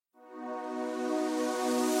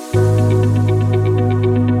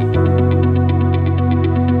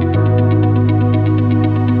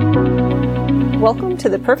Welcome to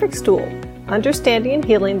The Perfect Stool, Understanding and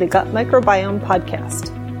Healing the Gut Microbiome podcast.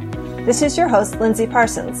 This is your host, Lindsay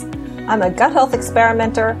Parsons. I'm a gut health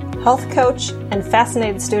experimenter, health coach, and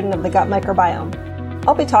fascinated student of the gut microbiome.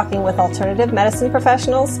 I'll be talking with alternative medicine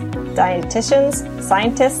professionals, dietitians,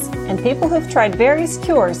 scientists, and people who've tried various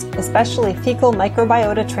cures, especially fecal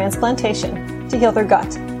microbiota transplantation, to heal their gut,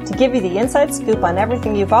 to give you the inside scoop on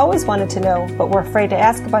everything you've always wanted to know but were afraid to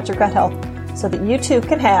ask about your gut health, so that you too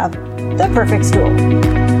can have the perfect stool.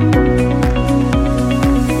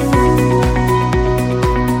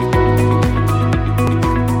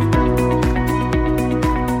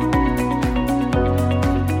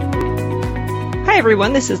 Hi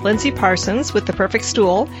everyone, this is Lindsay Parsons with The Perfect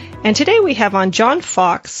Stool, and today we have on John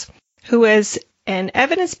Fawkes, who is an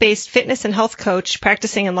evidence-based fitness and health coach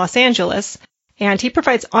practicing in Los Angeles, and he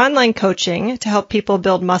provides online coaching to help people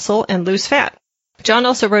build muscle and lose fat. John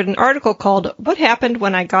also wrote an article called What Happened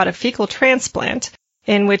When I Got a Fecal Transplant,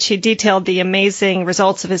 in which he detailed the amazing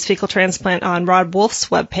results of his fecal transplant on Rod Wolf's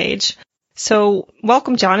webpage. So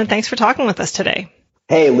welcome, John, and thanks for talking with us today.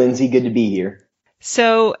 Hey, Lindsay, good to be here.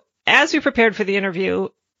 So as we prepared for the interview,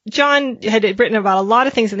 John had written about a lot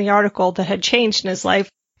of things in the article that had changed in his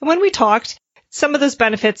life. And when we talked, some of those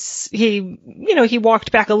benefits, he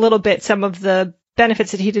walked back a little bit, some of the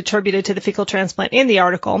benefits that he'd attributed to the fecal transplant in the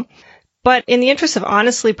article. But in the interest of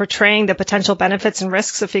honestly portraying the potential benefits and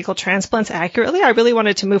risks of fecal transplants accurately, I really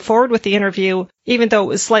wanted to move forward with the interview, even though it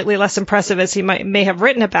was slightly less impressive as he may have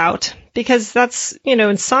written about, because that's,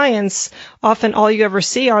 in science, often all you ever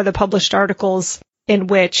see are the published articles in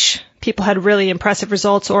which people had really impressive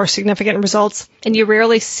results or significant results, and you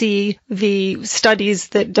rarely see the studies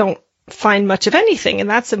that don't find much of anything. And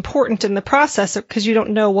that's important in the process because you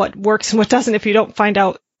don't know what works and what doesn't if you don't find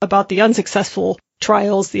out about the unsuccessful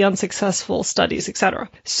trials, the unsuccessful studies, etc.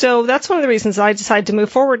 So that's one of the reasons I decided to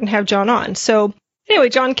move forward and have John on. So anyway,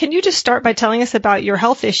 John, can you just start by telling us about your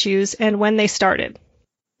health issues and when they started?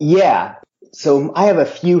 Yeah. So I have a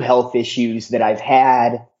few health issues that I've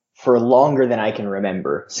had for longer than I can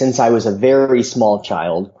remember, since I was a very small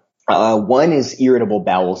child. One is irritable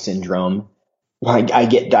bowel syndrome. I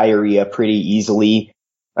get diarrhea pretty easily.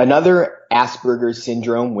 Another, Asberger's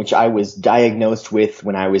syndrome, which I was diagnosed with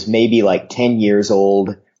when I was maybe like 10 years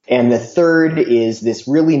old. And the third is this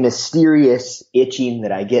really mysterious itching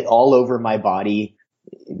that I get all over my body.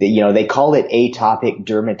 They call it atopic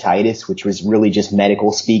dermatitis, which was really just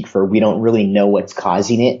medical speak for we don't really know what's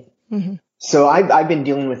causing it. Mm-hmm. So I've been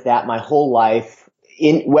dealing with that my whole life.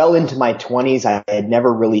 Well into my 20s, I had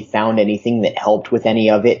never really found anything that helped with any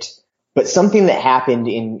of it. But something that happened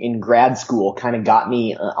in grad school kind of got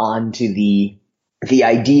me onto the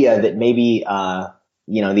idea that maybe, the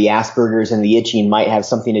Asperger's and the itching might have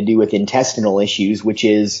something to do with intestinal issues, which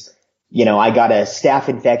is, I got a staph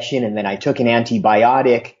infection and then I took an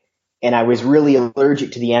antibiotic and I was really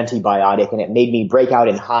allergic to the antibiotic and it made me break out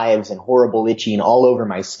in hives and horrible itching all over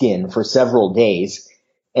my skin for several days.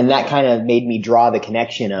 And that kind of made me draw the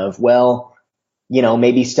connection of,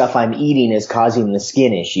 maybe stuff I'm eating is causing the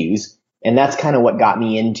skin issues. And that's kind of what got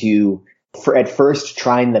me into, at first,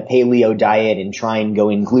 trying the paleo diet and trying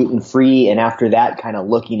going gluten-free. And after that, kind of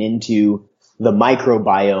looking into the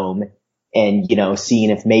microbiome and,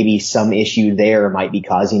 seeing if maybe some issue there might be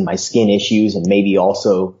causing my skin issues and maybe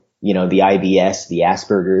also, the IBS, the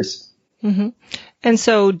Asperger's. Mm-hmm. And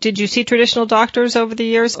so did you see traditional doctors over the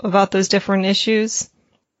years about those different issues?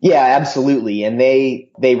 Yeah, absolutely. And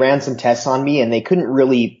they ran some tests on me and they couldn't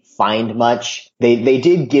really find much. They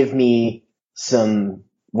did give me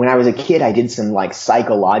when I was a kid, I did some like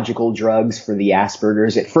psychological drugs for the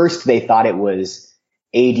Asperger's. At first they thought it was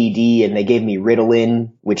ADD and they gave me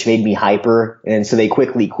Ritalin, which made me hyper. And so they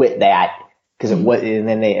quickly quit that because I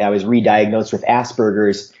was re-diagnosed with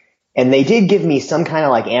Asperger's. And they did give me some kind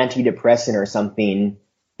of like antidepressant or something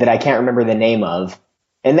that I can't remember the name of.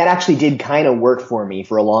 And that actually did kind of work for me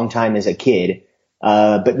for a long time as a kid.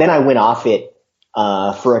 But then I went off it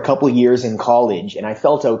for a couple years in college and I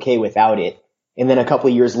felt okay without it. And then a couple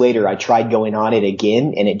of years later, I tried going on it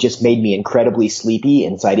again and it just made me incredibly sleepy.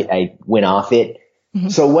 And so I went off it. Mm-hmm.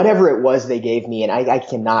 So whatever it was they gave me, and I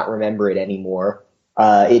cannot remember it anymore.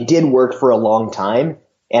 It did work for a long time.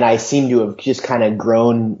 And I seem to have just kind of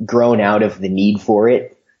grown out of the need for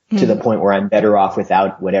it to the point where I'm better off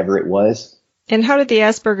without whatever it was. And how did the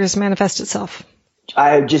Asperger's manifest itself?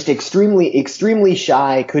 I just extremely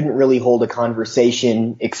shy, couldn't really hold a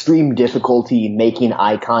conversation, extreme difficulty making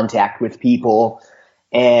eye contact with people,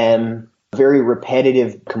 and very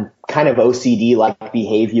repetitive kind of OCD-like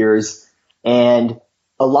behaviors. And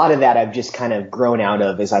a lot of that I've just kind of grown out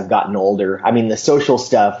of as I've gotten older. I mean, the social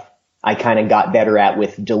stuff I kind of got better at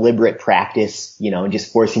with deliberate practice,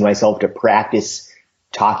 just forcing myself to practice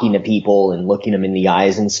talking to people and looking them in the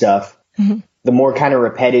eyes and stuff. Mm-hmm. The more kind of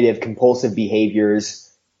repetitive, compulsive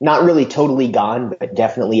behaviors, not really totally gone, but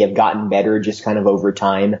definitely have gotten better just kind of over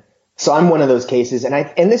time. So I'm one of those cases.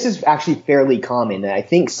 And this is actually fairly common. I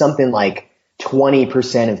think something like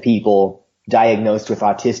 20% of people diagnosed with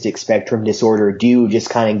autistic spectrum disorder do just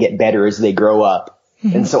kind of get better as they grow up.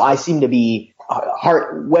 Mm-hmm. And so I seem to be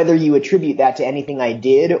whether you attribute that to anything I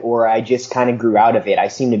did or I just kind of grew out of it, I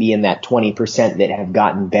seem to be in that 20% that have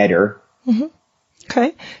gotten better. Mm-hmm.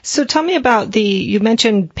 Okay. So tell me about you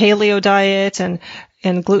mentioned paleo diet and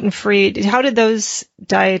gluten-free. How did those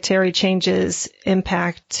dietary changes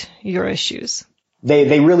impact your issues?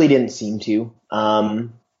 They really didn't seem to.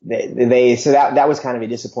 So that was kind of a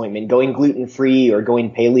disappointment. Going gluten-free or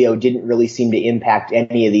going paleo didn't really seem to impact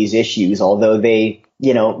any of these issues, although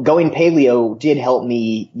going paleo did help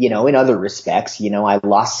me, in other respects. I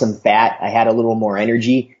lost some fat. I had a little more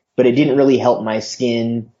energy, but it didn't really help my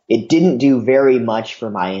skin. It didn't do very much for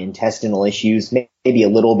my intestinal issues, maybe a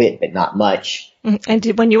little bit, but not much. And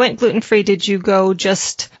when you went gluten-free, did you go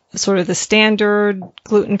just sort of the standard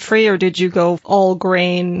gluten-free or did you go all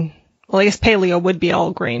grain? Well, I guess paleo would be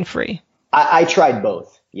all grain-free. I tried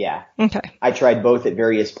both. Yeah. Okay. I tried both at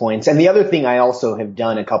various points. And the other thing I also have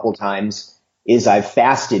done a couple times is I've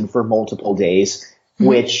fasted for multiple days,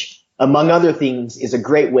 which, among other things, is a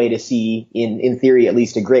great way to see, in theory at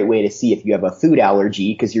least, a great way to see if you have a food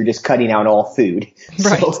allergy, because you're just cutting out all food.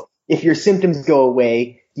 Right. So if your symptoms go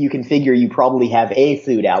away, you can figure you probably have a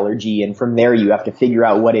food allergy, and from there you have to figure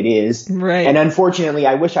out what it is. Right. And unfortunately,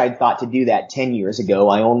 I wish I'd thought to do that 10 years ago.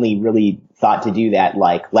 I only really thought to do that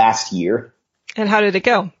last year. And how did it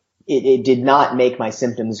go? It did not make my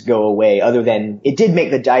symptoms go away, other than it did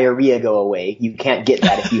make the diarrhea go away. You can't get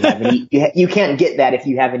that if you haven't you can't get that if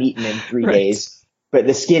you haven't eaten in 3 days. But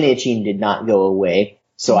the skin itching did not go away.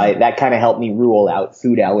 So that kind of helped me rule out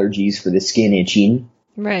food allergies for the skin itching.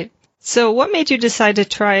 Right. So what made you decide to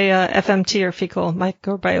try FMT or fecal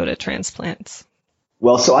microbiota transplants?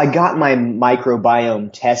 Well, so I got my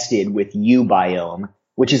microbiome tested with Ubiome,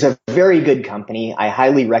 which is a very good company. I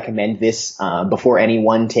highly recommend this before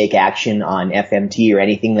anyone take action on FMT or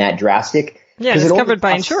anything that drastic. Yeah, it's covered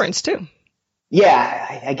by insurance too.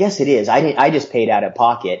 Yeah, I guess it is. I just paid out of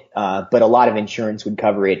pocket, but a lot of insurance would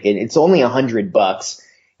cover it. It's only $100,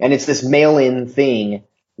 and it's this mail-in thing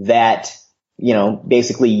that,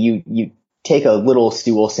 basically you take a little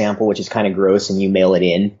stool sample, which is kind of gross, and you mail it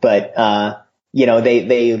in. But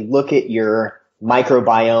they look at your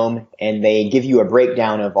microbiome and they give you a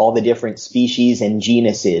breakdown of all the different species and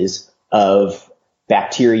genuses of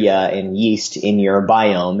bacteria and yeast in your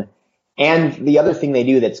biome. And the other thing they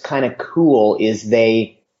do that's kind of cool is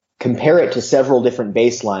they compare it to several different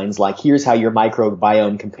baselines. Like, here's how your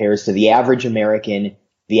microbiome compares to the average American,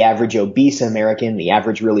 the average obese American, the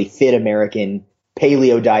average really fit American,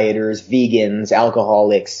 paleo dieters, vegans,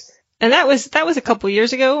 alcoholics. And that was a couple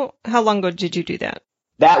years ago. How long ago did you do that?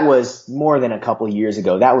 That was more than a couple years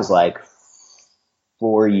ago. That was like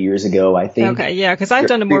 4 years ago, I think. Okay, yeah, because I've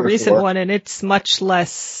done a more recent one, and it's much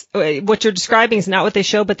less. What you're describing is not what they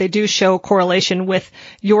show, but they do show correlation with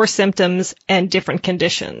your symptoms and different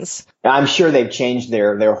conditions. I'm sure they've changed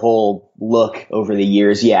their whole look over the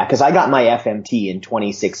years, yeah, because I got my FMT in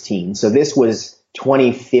 2016, so this was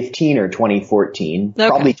 2015 or 2014. Okay.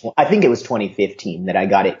 Probably, I think it was 2015 that I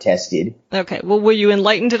got it tested. Okay. Well, were you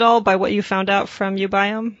enlightened at all by what you found out from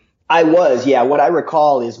Ubiome? I was, yeah. What I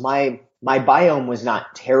recall is my biome was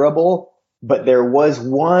not terrible, but there was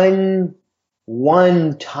one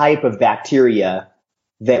type of bacteria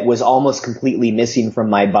that was almost completely missing from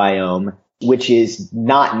my biome, which is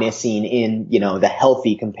not missing in, the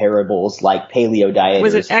healthy comparables like paleo dieters.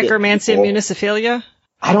 Was it Akkermansia municiphilia?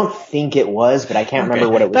 I don't think it was, but I can't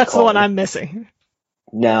remember what it was That's called. The one I'm missing.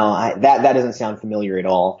 No, that doesn't sound familiar at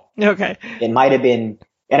all. Okay. It might have been,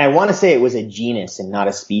 and I want to say it was a genus and not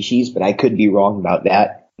a species, but I could be wrong about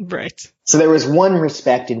that. Right. So there was one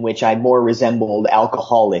respect in which I more resembled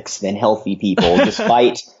alcoholics than healthy people,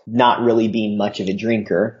 despite not really being much of a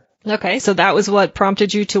drinker. Okay, so that was what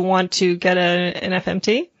prompted you to want to get an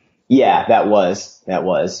FMT? Yeah, that was.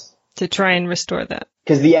 To try and restore that.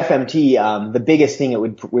 Because the FMT, the biggest thing it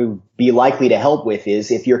would be likely to help with is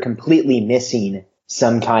if you're completely missing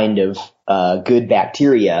some kind of good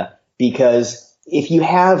bacteria. Because if you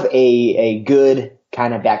have a good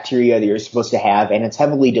kind of bacteria that you're supposed to have and it's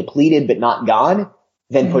heavily depleted but not gone,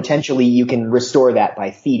 then potentially you can restore that by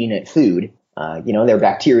feeding it food. They're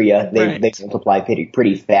bacteria. They multiply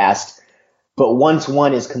pretty fast. But once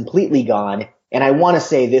one is completely gone, And I want to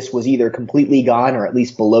say this was either completely gone or at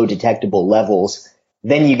least below detectable levels.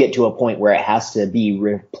 Then you get to a point where it has to be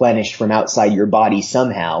replenished from outside your body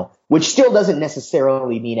somehow, which still doesn't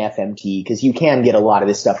necessarily mean FMT, because you can get a lot of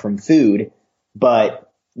this stuff from food. But,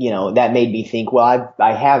 that made me think, well,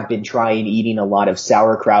 I have been trying eating a lot of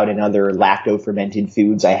sauerkraut and other lacto-fermented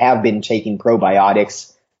foods. I have been taking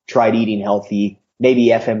probiotics, tried eating healthy. Maybe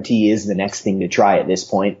FMT is the next thing to try at this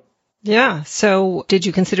point. Yeah. So did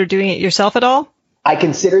you consider doing it yourself at all? I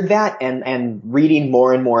considered that, and reading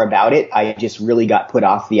more and more about it, I just really got put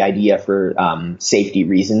off the idea for safety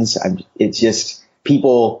reasons. It's just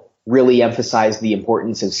people really emphasize the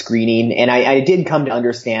importance of screening. And I did come to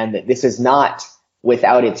understand that this is not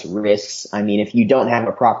without its risks. I mean, if you don't have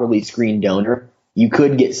a properly screened donor, you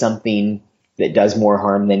could get something that does more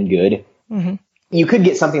harm than good. Mm-hmm. You could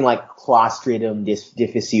get something like Clostridium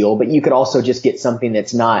difficile, but you could also just get something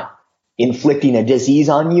that's not inflicting a disease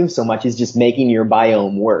on you so much as just making your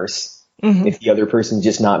biome worse if the other person's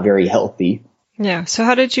just not very healthy. Yeah. So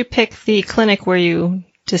how did you pick the clinic where you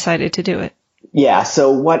decided to do it? Yeah.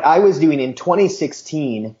 So what I was doing in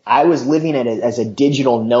 2016, I was living as a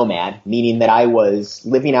digital nomad, meaning that I was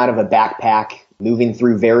living out of a backpack, moving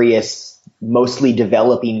through various mostly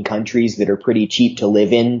developing countries that are pretty cheap to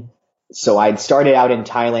live in. So I'd started out in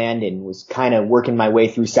Thailand and was kind of working my way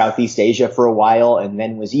through Southeast Asia for a while, and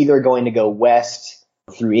then was either going to go west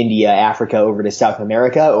through India, Africa, over to South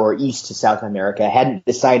America, or east to South America. I hadn't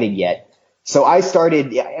decided yet. So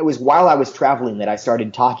it was while I was traveling that I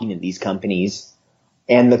started talking to these companies.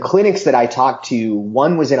 And the clinics that I talked to,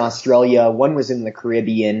 one was in Australia, one was in the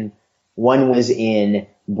Caribbean, one was in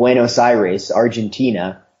Buenos Aires,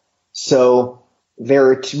 Argentina. So there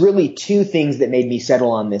are really two things that made me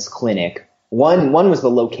settle on this clinic. One was the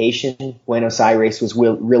location. Buenos Aires was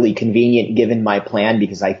really convenient given my plan,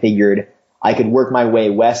 because I figured I could work my way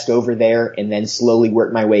west over there and then slowly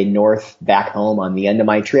work my way north back home on the end of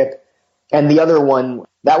my trip. And the other one,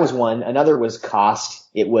 that was one. Another was cost.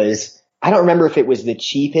 I don't remember if it was the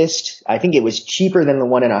cheapest. I think it was cheaper than the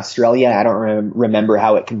one in Australia. I don't remember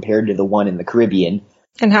how it compared to the one in the Caribbean.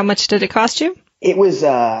 And how much did it cost you? It was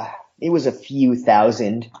a few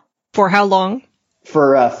thousand. For how long?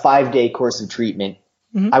 For a 5-day course of treatment.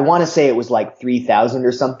 Mm-hmm. I want to say it was like 3,000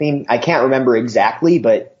 or something. I can't remember exactly,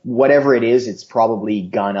 but whatever it is, it's probably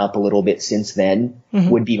gone up a little bit since then,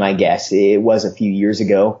 would be my guess. It was a few years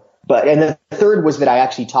ago. And the third was that I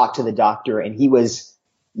actually talked to the doctor, and he was,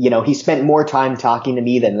 he spent more time talking to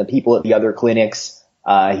me than the people at the other clinics.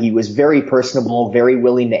 He was very personable, very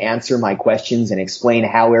willing to answer my questions and explain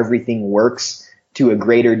how everything works to a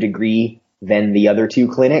greater degree than the other two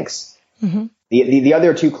clinics. Mm-hmm. The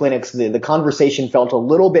other two clinics, the conversation felt a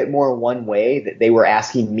little bit more one way, that they were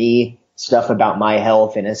asking me stuff about my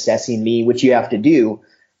health and assessing me, which you have to do.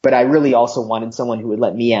 But I really also wanted someone who would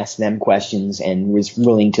let me ask them questions and was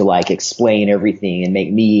willing to explain everything and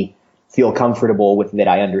make me feel comfortable with that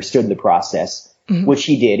I understood the process, which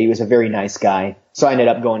he did. He was a very nice guy. So I ended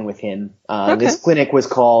up going with him. This clinic was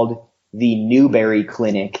called the Newberry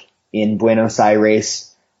Clinic in Buenos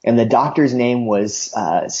Aires, and the doctor's name was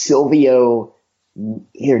Silvio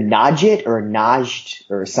either Najit or Najd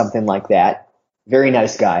or something like that. Very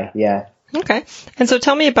nice guy. Yeah. Okay. And so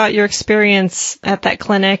tell me about your experience at that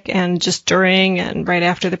clinic and just during and right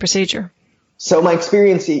after the procedure. So my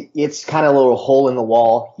experience, it's kind of a little hole in the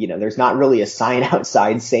wall. There's not really a sign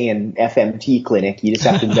outside saying FMT clinic. You just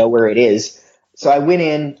have to know where it is. So I went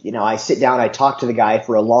in, I sit down, I talk to the guy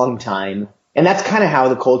for a long time. And that's kind of how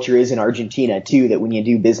the culture is in Argentina too, that when you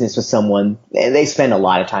do business with someone, they spend a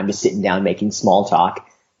lot of time just sitting down making small talk,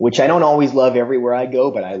 which I don't always love everywhere I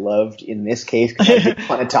go, but I loved in this case because I did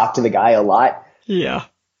want to talk to the guy a lot. Yeah.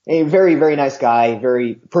 A very, very nice guy,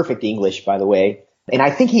 very perfect English, by the way. And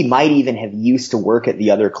I think he might even have used to work at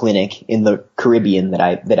the other clinic in the Caribbean that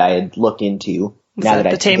I had looked into. Now that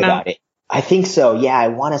I think about it, I think so. Yeah, I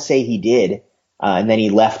want to say he did. And then he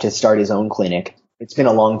left to start his own clinic. It's been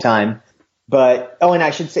a long time. But, and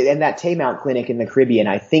I should say, and that Taymount clinic in the Caribbean,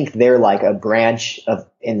 I think they're like a branch of,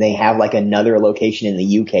 and they have like another location in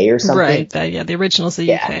the UK or something. Right. The original's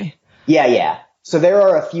the UK. Yeah. So there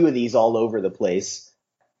are a few of these all over the place.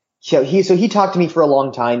 So he talked to me for a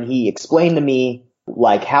long time. He explained to me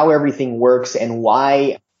like how everything works and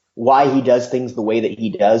why he does things the way that he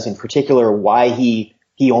does. In particular, why he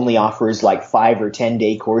only offers like 5 or 10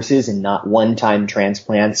 day courses and not one-time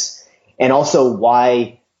transplants. And also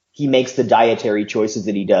why he makes the dietary choices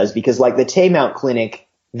that he does, because like the Taymount clinic,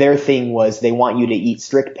 their thing was they want you to eat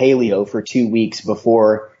strict paleo for 2 weeks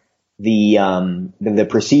before the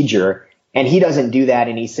procedure. And he doesn't do that.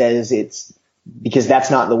 And he says it's because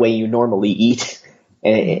that's not the way you normally eat.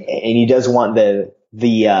 and he does want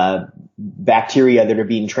the bacteria that are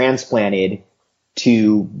being transplanted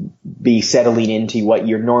to be settling into what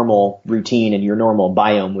your normal routine and your normal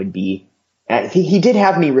biome would be. He did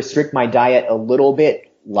have me restrict my diet a little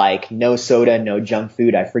bit, like no soda, no junk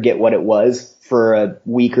food. I forget what it was for a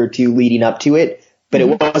week or two leading up to it, but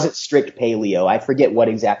it wasn't strict paleo. I forget what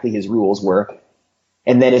exactly his rules were.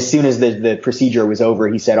 And then as soon as the procedure was over,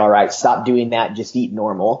 he said, all right, stop doing that. Just eat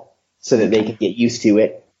normal so that they could get used to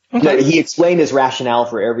it. Okay. But he explained his rationale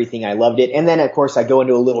for everything. I loved it. And then, of course, I go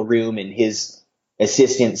into a little room and his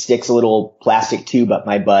assistant sticks a little plastic tube up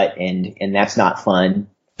my butt, and that's not fun.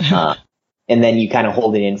 And then you kind of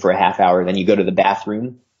hold it in for a half hour. Then you go to the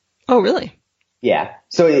bathroom. Oh, really? Yeah.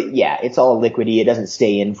 So, it's all liquidy. It doesn't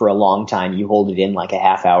stay in for a long time. You hold it in like a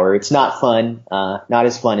half hour. It's not fun. Not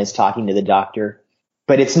as fun as talking to the doctor,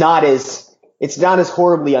 but it's not as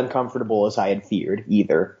horribly uncomfortable as I had feared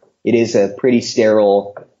either. It is a pretty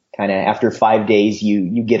sterile kind of, after 5 days,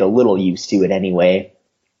 you get a little used to it anyway.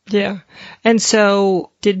 Yeah. And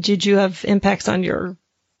so did you have impacts on your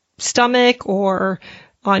stomach or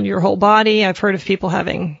on your whole body? I've heard of people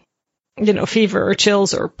having, fever or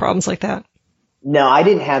chills or problems like that. No, I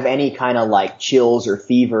didn't have any kind of like chills or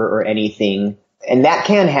fever or anything. And that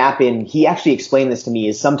can happen. He actually explained this to me,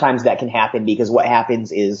 is sometimes that can happen because what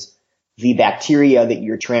happens is the bacteria that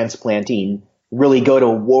you're transplanting really go to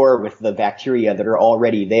war with the bacteria that are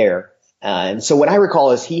already there. And so what I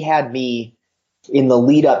recall is he had me in the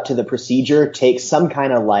lead up to the procedure take some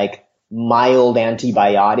kind of like mild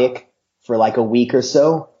antibiotic for like a week or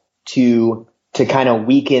so to kind of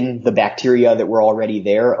weaken the bacteria that were already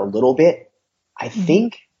there a little bit, I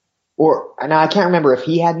think. Or now I can't remember if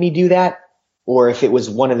he had me do that or if it was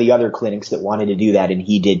one of the other clinics that wanted to do that and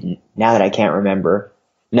he didn't. Now that I can't remember.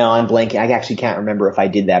 No, I'm blanking. I actually can't remember if I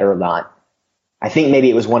did that or not. I think maybe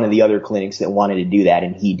it was one of the other clinics that wanted to do that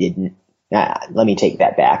and he didn't. Let me take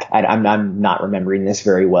that back. I'm not remembering this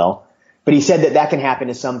very well. But he said that can happen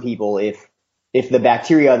to some people if the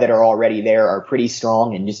bacteria that are already there are pretty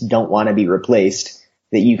strong and just don't want to be replaced,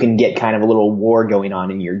 that you can get kind of a little war going on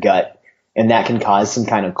in your gut. And that can cause some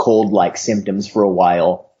kind of cold-like symptoms for a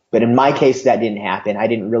while. But in my case, that didn't happen. I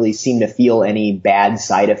didn't really seem to feel any bad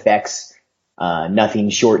side effects, nothing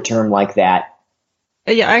short-term like that.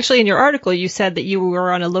 Yeah, actually, in your article, you said that you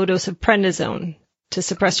were on a low dose of prednisone to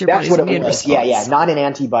suppress your body's immune response. Yeah, not an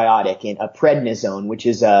antibiotic, a prednisone, which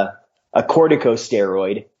is a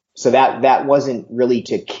corticosteroid. So that wasn't really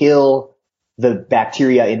to kill the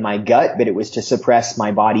bacteria in my gut, but it was to suppress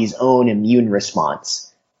my body's own immune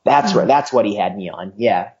response. That's right. That's what he had me on.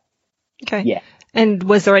 Yeah. Okay. Yeah. And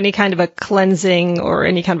was there any kind of a cleansing or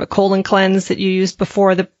any kind of a colon cleanse that you used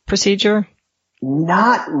before the procedure?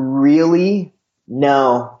 Not really.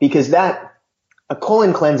 No, because a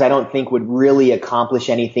colon cleanse I don't think would really accomplish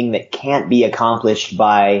anything that can't be accomplished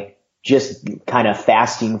by just kind of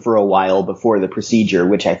fasting for a while before the procedure,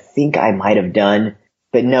 which I think I might have done.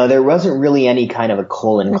 But no, there wasn't really any kind of a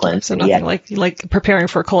colon cleanse. So nothing like preparing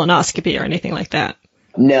for a colonoscopy or anything like that?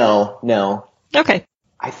 No. Okay.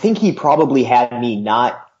 I think he probably had me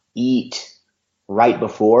not eat right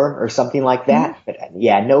before or something like that. But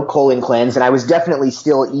yeah, no colon cleanse. And I was definitely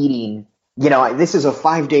still eating. This is a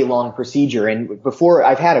 5-day long procedure, and before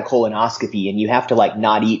I've had a colonoscopy and you have to like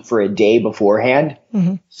not eat for a day beforehand.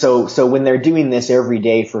 Mm-hmm. So when they're doing this every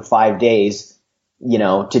day for 5 days,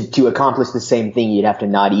 to accomplish the same thing, you'd have to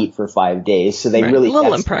not eat for 5 days. So they really, a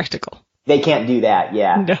little impractical. They can't do that.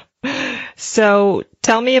 Yeah. No. So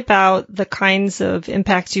tell me about the kinds of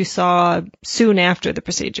impacts you saw soon after the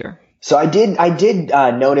procedure. So I did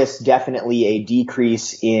notice definitely a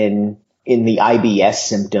decrease in the IBS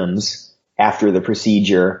symptoms after the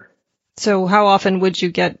procedure. So how often would you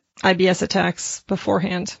get IBS attacks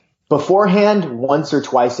beforehand? Beforehand, once or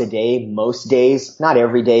twice a day, most days, not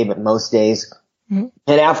every day, but most days. Mm-hmm.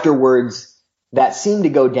 And afterwards, that seemed to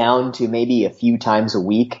go down to maybe a few times a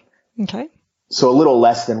week. Okay. So a little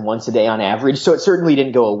less than once a day on average. So it certainly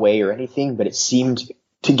didn't go away or anything, but it seemed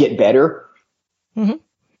to get better. Mm-hmm.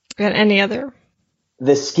 And any other?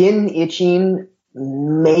 The skin itching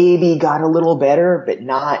maybe got a little better, but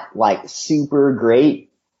not like super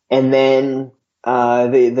great. And then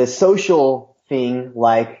the social thing,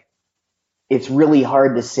 like, it's really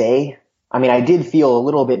hard to say. I mean, I did feel a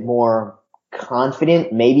little bit more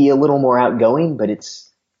confident, maybe a little more outgoing, but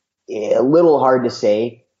it's a little hard to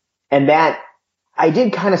say. And that I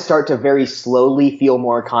did kind of start to very slowly feel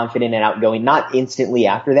more confident and outgoing, not instantly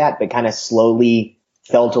after that, but kind of slowly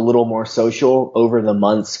felt a little more social over the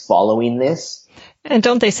months following this. And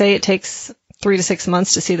don't they say it takes 3 to 6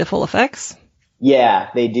 months to see the full effects? Yeah,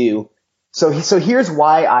 they do. So here's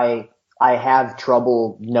why I have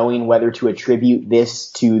trouble knowing whether to attribute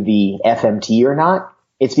this to the FMT or not,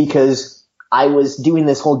 it's because I was doing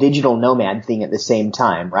this whole digital nomad thing at the same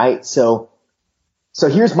time, right? So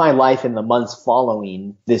here's my life in the months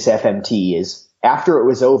following this FMT is after it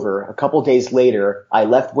was over, a couple days later, I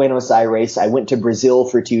left Buenos Aires. I went to Brazil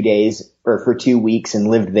for 2 days or for 2 weeks and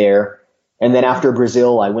lived there. And then after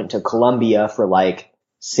Brazil, I went to Colombia for like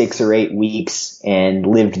 6 or 8 weeks and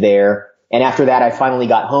lived there. And after that, I finally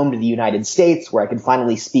got home to the United States where I could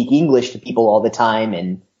finally speak English to people all the time.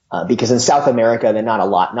 And because in South America,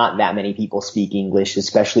 not that many people speak English,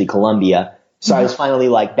 especially Colombia. So I was finally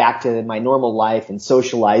like back to my normal life and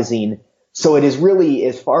socializing. So it is really,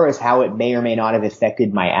 as far as how it may or may not have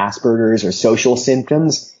affected my Asperger's or social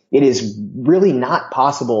symptoms, it is really not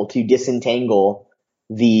possible to disentangle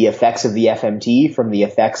the effects of the FMT from the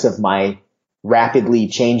effects of my rapidly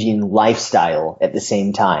changing lifestyle at the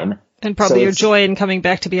same time. And probably your joy in coming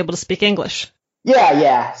back to be able to speak English.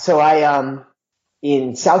 Yeah. So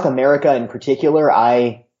in South America in particular,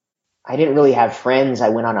 I didn't really have friends. I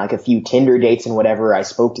went on like a few Tinder dates and whatever. I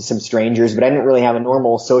spoke to some strangers, but I didn't really have a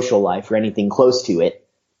normal social life or anything close to it.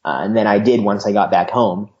 And then I did once I got back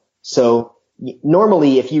home. So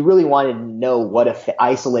normally, if you really wanted to know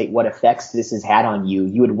isolate what effects this has had on you,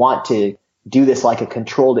 you would want to do this like a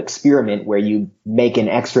controlled experiment where you make an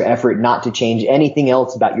extra effort not to change anything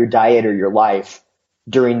else about your diet or your life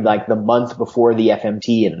during like the month before the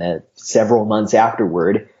FMT and the several months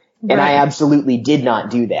afterward. Right. And I absolutely did not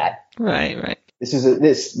do that. Right.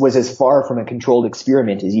 This was as far from a controlled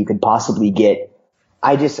experiment as you could possibly get.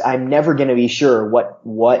 I'm never going to be sure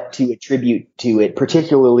what to attribute to it,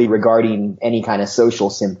 particularly regarding any kind of social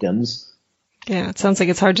symptoms. Yeah, it sounds like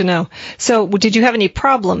it's hard to know. So did you have any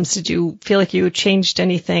problems? Did you feel like you changed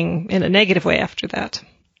anything in a negative way after that?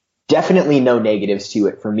 Definitely no negatives to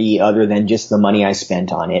it for me other than just the money I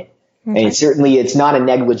spent on it. Okay. And it's not a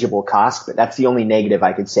negligible cost, but that's the only negative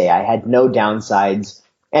I could say. I had no downsides.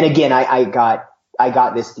 And again, I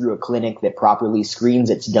got this through a clinic that properly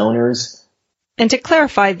screens its donors. And to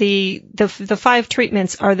clarify, the 5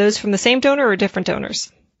 treatments, are those from the same donor or different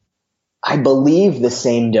donors? I believe the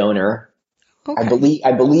same donor. Okay.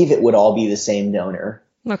 I believe it would all be the same donor.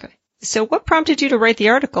 Okay. So what prompted you to write the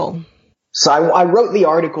article? So I wrote the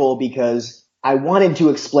article because I wanted to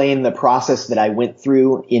explain the process that I went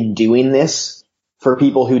through in doing this for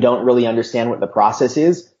people who don't really understand what the process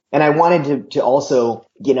is. And I wanted to also,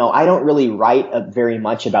 I don't really write very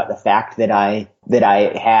much about the fact that I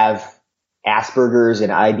have Asperger's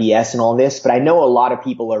and IBS and all this, but I know a lot of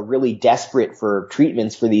people are really desperate for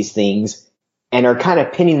treatments for these things and are kind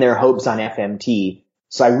of pinning their hopes on FMT.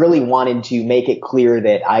 So I really wanted to make it clear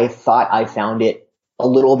that I thought I found it a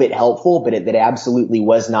little bit helpful, but that absolutely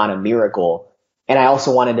was not a miracle. And I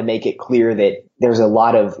also wanted to make it clear that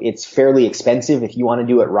it's fairly expensive if you want to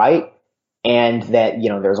do it right. And that,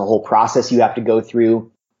 there's a whole process you have to go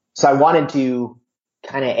through. So I wanted to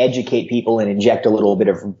kind of educate people and inject a little bit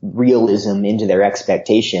of realism into their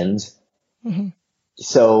expectations. Mm-hmm.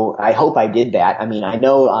 So I hope I did that. I mean, I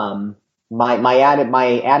know,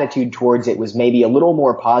 my attitude towards it was maybe a little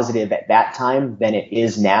more positive at that time than it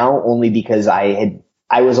is now, only because I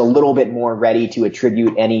was a little bit more ready to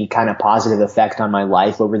attribute any kind of positive effect on my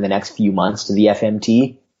life over the next few months to the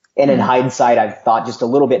FMT. And in hindsight, I've thought just a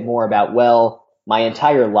little bit more about, my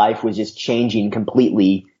entire life was just changing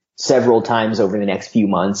completely several times over the next few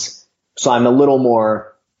months. So I'm a little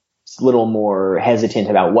more hesitant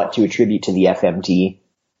about what to attribute to the FMT.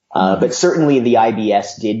 But certainly the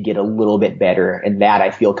IBS did get a little bit better, and that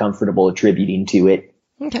I feel comfortable attributing to it.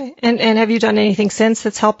 Okay. And have you done anything since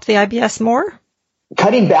that's helped the IBS more?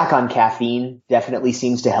 Cutting back on caffeine definitely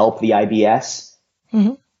seems to help the IBS.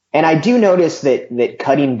 Mm-hmm. And I do notice that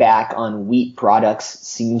cutting back on wheat products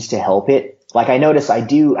seems to help it. Like I notice I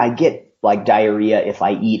get like diarrhea if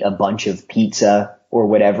I eat a bunch of pizza or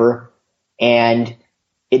whatever. And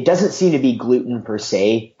it doesn't seem to be gluten per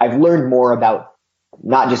se. I've learned more about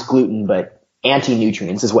not just gluten, but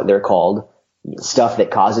anti-nutrients is what they're called. Stuff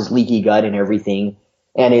that causes leaky gut and everything.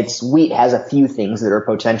 And wheat has a few things that are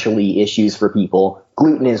potentially issues for people.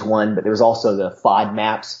 Gluten is one, but there's also the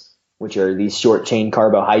FODMAPs, which are these short chain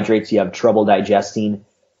carbohydrates you have trouble digesting.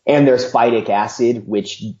 And there's phytic acid,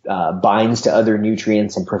 which binds to other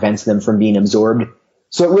nutrients and prevents them from being absorbed.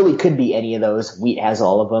 So it really could be any of those. Wheat has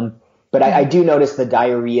all of them. But I do notice the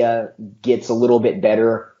diarrhea gets a little bit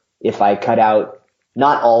better if I cut out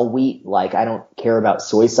not all wheat, like I don't care about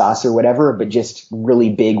soy sauce or whatever, but just really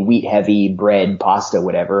big wheat heavy bread, pasta,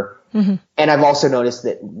 whatever. Mm-hmm. And I've also noticed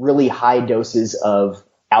that really high doses of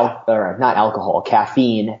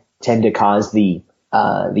caffeine tend to cause the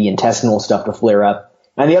intestinal stuff to flare up.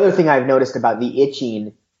 And the other thing I've noticed about the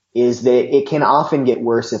itching is that it can often get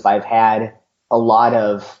worse if I've had a lot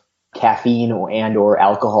of caffeine or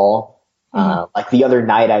alcohol. Like the other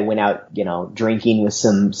night I went out, drinking with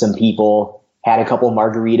some people, had a couple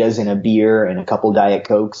margaritas and a beer and a couple Diet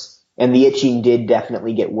Cokes, and the itching did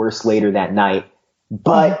definitely get worse later that night.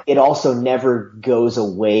 But it also never goes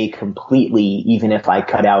away completely, even if I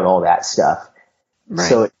cut out all that stuff. Right.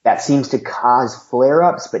 So that seems to cause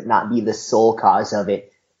flare-ups, but not be the sole cause of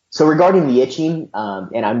it. So regarding the itching,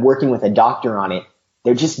 and I'm working with a doctor on it,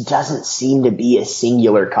 there just doesn't seem to be a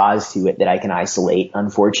singular cause to it that I can isolate,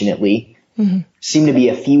 unfortunately. Seem to be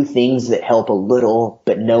a few things that help a little,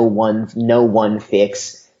 but no one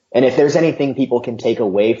fix. And if there's anything people can take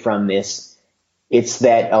away from this, it's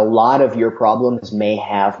that a lot of your problems may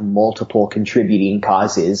have multiple contributing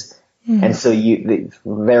causes. And so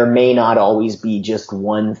there may not always be just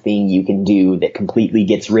one thing you can do that completely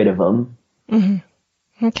gets rid of them.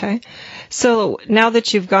 Okay. So now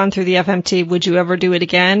that you've gone through the FMT, would you ever do it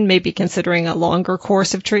again? Maybe considering a longer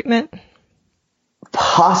course of treatment?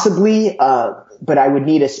 Possibly, but I would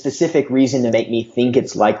need a specific reason to make me think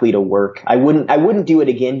it's likely to work. I wouldn't do it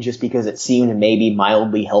again just because it seemed maybe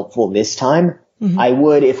mildly helpful this time. I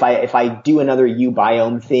would if I do another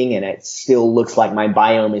U-biome thing and it still looks like my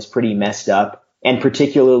biome is pretty messed up, and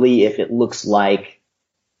particularly if it looks like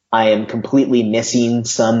I am completely missing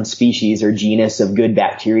some species or genus of good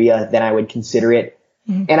bacteria, then I would consider it.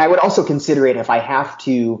 And I would also consider it if I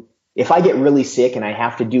get really sick and I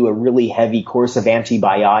have to do a really heavy course of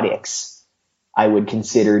antibiotics, I would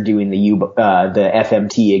consider doing the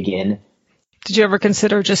FMT again. Did you ever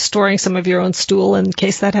consider just storing some of your own stool in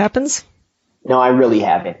case that happens? No, I really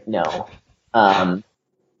haven't. No.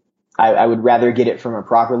 I would rather get it from a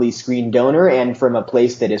properly screened donor and from a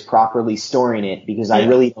place that is properly storing it, because I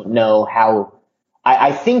really don't know how.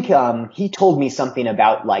 I think he told me something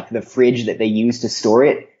about like the fridge that they use to store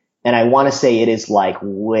it, and I want to say it is like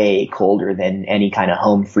way colder than any kind of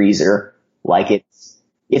home freezer. Like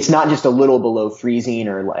it's not just a little below freezing,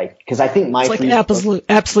 or like, because I think my it's like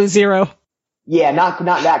absolute zero. Yeah, not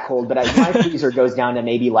that cold, but my freezer goes down to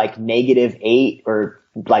maybe like -8 or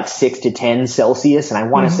like 6 to 10 Celsius. And I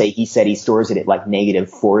want to say he said he stores it at like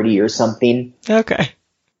 -40 or something. Okay.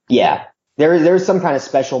 Yeah. There's some kind of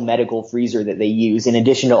special medical freezer that they use in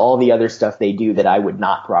addition to all the other stuff they do that I would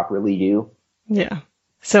not properly do. Yeah.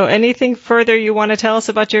 So anything further you want to tell us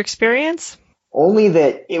about your experience? Only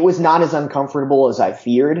that it was not as uncomfortable as I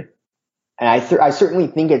feared. And I certainly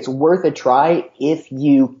think it's worth a try if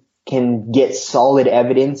you can get solid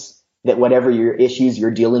evidence that whatever your issues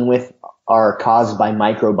you're dealing with are caused by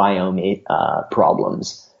microbiome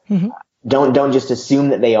problems. Don't just assume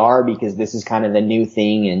that they are, because this is kind of the new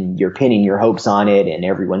thing and you're pinning your hopes on it and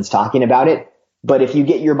everyone's talking about it. But if you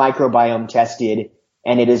get your microbiome tested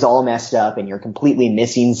and it is all messed up and you're completely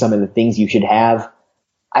missing some of the things you should have,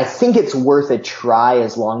 I think it's worth a try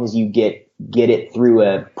as long as you get it through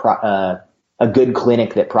a good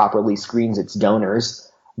clinic that properly screens its donors.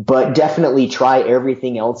 But definitely try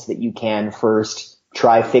everything else that you can first.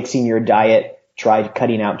 Try fixing your diet. Try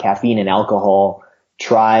cutting out caffeine and alcohol.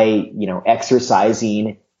 Try,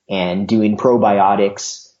 exercising and doing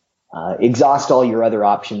probiotics. Exhaust all your other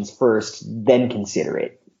options first, then consider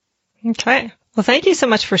it. Okay. Well, thank you so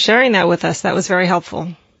much for sharing that with us. That was very helpful.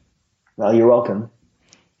 Well, you're welcome.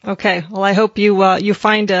 Okay. Well, I hope you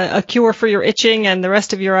find a cure for your itching and the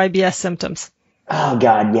rest of your IBS symptoms. Oh,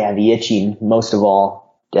 God, yeah, the itching, most of all.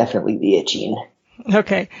 Definitely the itching.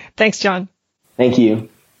 Okay. Thanks, John. Thank you.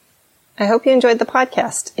 I hope you enjoyed the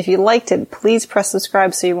podcast. If you liked it, please press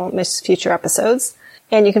subscribe so you won't miss future episodes.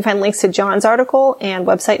 And you can find links to John's article and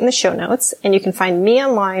website in the show notes. And you can find me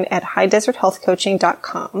online at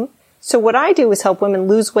highdeserthealthcoaching.com. So what I do is help women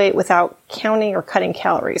lose weight without counting or cutting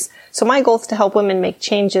calories. So my goal is to help women make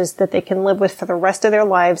changes that they can live with for the rest of their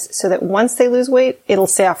lives, so that once they lose weight, it'll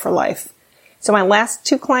stay off for life. So my last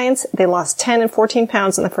 2 clients, they lost 10 and 14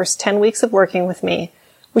 pounds in the first 10 weeks of working with me,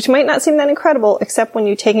 which might not seem that incredible, except when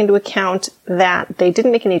you take into account that they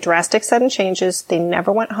didn't make any drastic sudden changes, they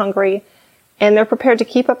never went hungry, and they're prepared to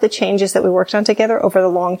keep up the changes that we worked on together over the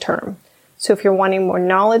long term. So if you're wanting more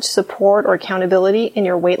knowledge, support, or accountability in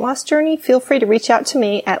your weight loss journey, feel free to reach out to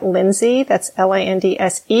me at Lindsay, that's Lindsey,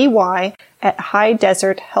 at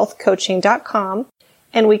highdeserthealthcoaching.com.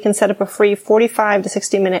 And we can set up a free 45 to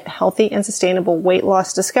 60 minute healthy and sustainable weight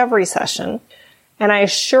loss discovery session. And I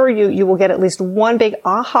assure you, you will get at least one big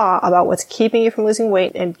aha about what's keeping you from losing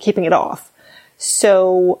weight and keeping it off.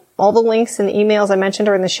 So all the links and the emails I mentioned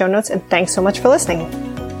are in the show notes, and thanks so much for listening.